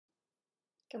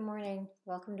Good morning.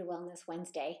 Welcome to Wellness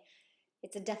Wednesday.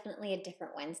 It's definitely a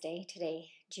different Wednesday today,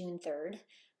 June 3rd,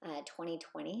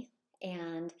 2020.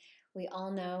 And we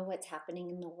all know what's happening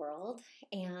in the world.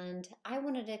 And I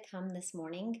wanted to come this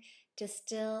morning to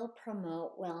still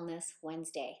promote Wellness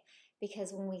Wednesday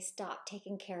because when we stop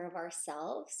taking care of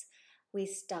ourselves, we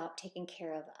stop taking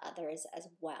care of others as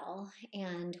well,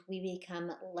 and we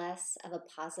become less of a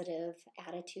positive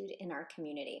attitude in our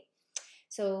community.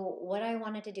 So, what I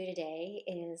wanted to do today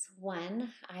is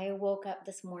one, I woke up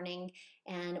this morning,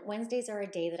 and Wednesdays are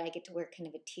a day that I get to wear kind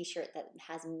of a t shirt that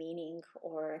has meaning,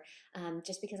 or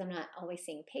just because I'm not always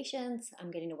seeing patients,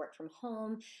 I'm getting to work from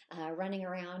home, running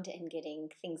around and getting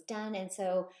things done. And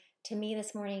so, to me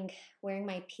this morning, wearing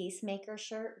my Peacemaker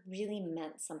shirt really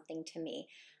meant something to me.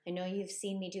 I know you've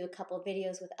seen me do a couple of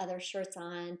videos with other shirts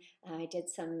on. I did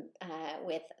some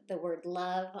with the word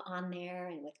love on there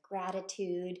and with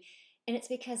gratitude. And it's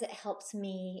because it helps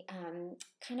me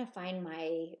kind of find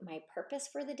my purpose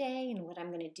for the day and what I'm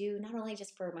going to do, not only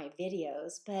just for my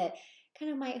videos, but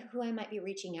kind of who I might be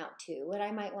reaching out to, what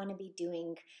I might want to be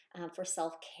doing for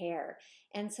self-care.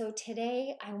 And so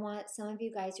today I want some of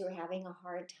you guys who are having a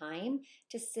hard time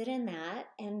to sit in that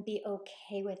and be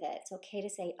okay with it. It's okay to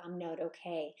say, I'm not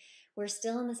okay. We're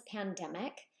still in this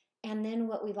pandemic. And then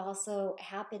what we've also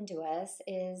happened to us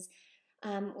is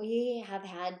we have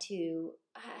had to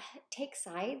take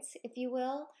sides, if you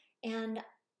will. And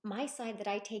my side that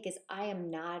I take is I am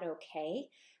not okay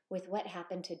with what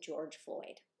happened to George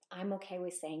Floyd. I'm okay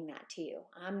with saying that to you.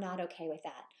 I'm not okay with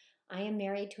that. I am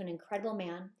married to an incredible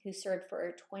man who served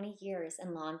for 20 years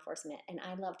in law enforcement, and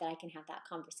I love that I can have that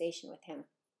conversation with him.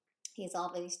 He's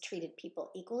always treated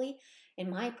people equally. In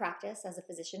my practice as a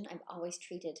physician, I've always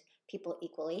treated people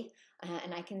equally.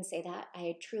 And I can say that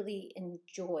I truly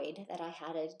enjoyed that I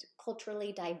had a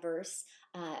culturally diverse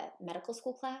medical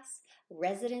school class,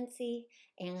 residency,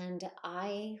 and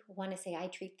I want to say I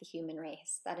treat the human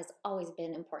race. That has always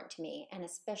been important to me. And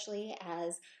especially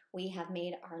as we have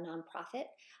made our nonprofit,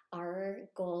 our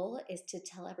goal is to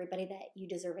tell everybody that you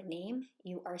deserve a name,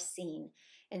 you are seen.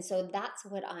 And so that's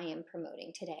what I am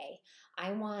promoting today.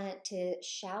 I want to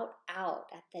shout out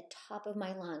at the top of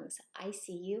my lungs, I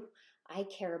see you, I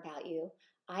care about you,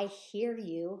 I hear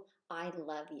you, I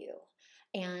love you.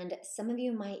 And some of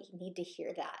you might need to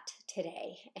hear that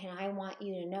today. And I want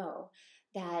you to know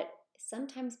that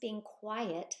sometimes being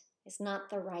quiet is not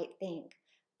the right thing,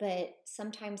 but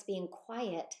sometimes being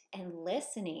quiet and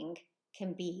listening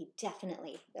can be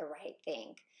definitely the right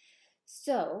thing.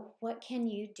 So, what can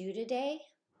you do today?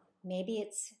 Maybe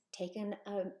it's taking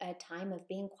a time of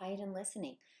being quiet and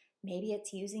listening. Maybe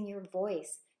it's using your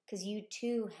voice because you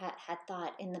too had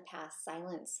thought in the past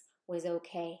silence was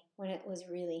okay when it was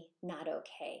really not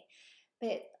okay.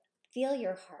 But feel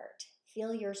your heart,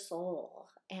 feel your soul,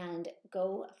 and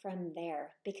go from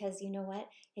there because you know what?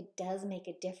 It does make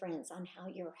a difference on how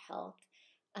your health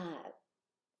uh,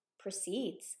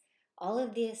 proceeds. All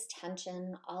of this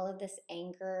tension, all of this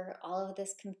anger, all of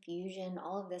this confusion,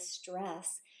 all of this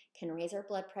stress can raise our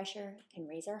blood pressure, can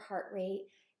raise our heart rate,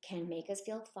 can make us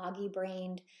feel foggy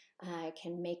brained,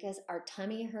 can make us our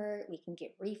tummy hurt. We can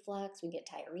get reflux, we can get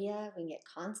diarrhea, we can get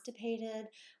constipated,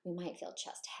 we might feel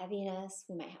chest heaviness,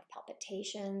 we might have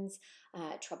palpitations,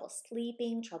 trouble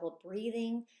sleeping, trouble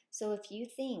breathing. So if you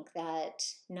think that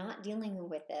not dealing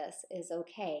with this is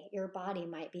okay, your body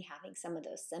might be having some of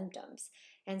those symptoms.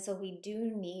 And so we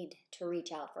do need to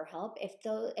reach out for help.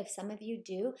 If some of you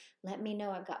do, let me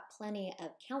know. I've got plenty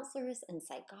of counselors and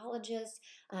psychologists.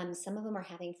 Some of them are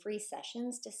having free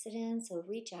sessions to sit in, so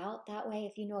reach out that way.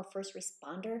 If you know a first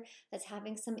responder that's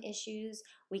having some issues,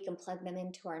 we can plug them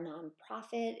into our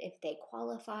nonprofit if they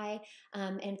qualify.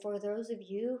 And for those of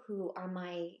you who are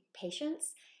my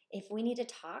patients, if we need to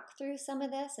talk through some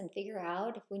of this and figure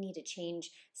out if we need to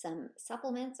change some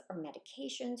supplements or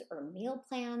medications or meal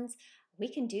plans,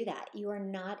 we can do that. You are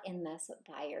not in this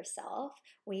by yourself.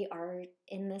 We are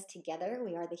in this together.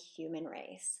 We are the human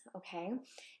race, okay?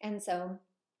 And so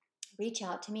reach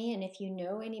out to me. And if you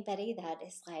know anybody that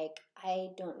is like, I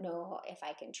don't know if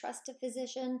I can trust a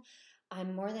physician,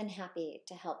 I'm more than happy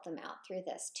to help them out through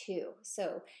this too.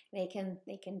 So they can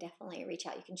definitely reach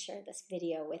out. You can share this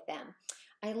video with them.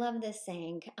 I love this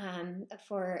saying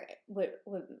for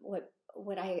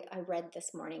what I read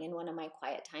this morning in one of my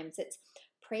quiet times. It's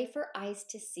pray for eyes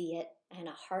to see it and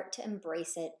a heart to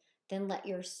embrace it, then let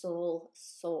your soul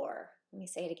soar. Let me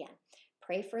say it again.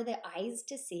 Pray for the eyes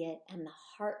to see it and the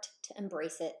heart to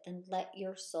embrace it, then let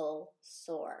your soul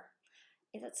soar.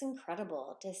 That's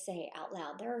incredible to say out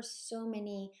loud. There are so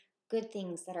many good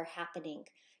things that are happening.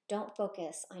 Don't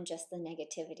focus on just the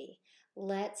negativity.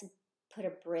 Let's put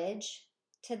a bridge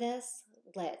to this.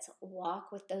 Let's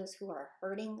walk with those who are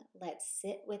hurting. Let's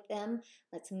sit with them.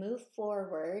 Let's move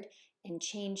forward, and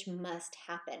change must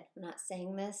happen. I'm not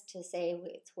saying this to say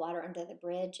it's water under the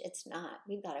bridge. It's not.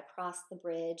 We've got to cross the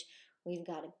bridge. We've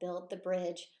got to build the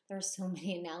bridge. There's so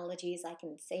many analogies I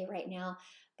can say right now,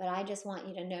 but I just want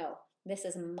you to know this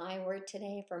is my word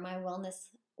today for my Wellness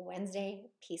Wednesday.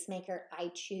 Peacemaker,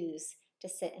 I choose to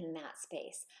sit in that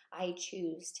space. I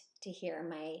choose to hear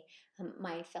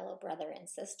my fellow brother and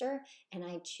sister, and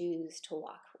I choose to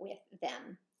walk with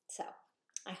them. So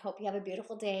I hope you have a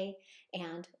beautiful day,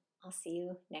 and I'll see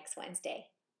you next Wednesday.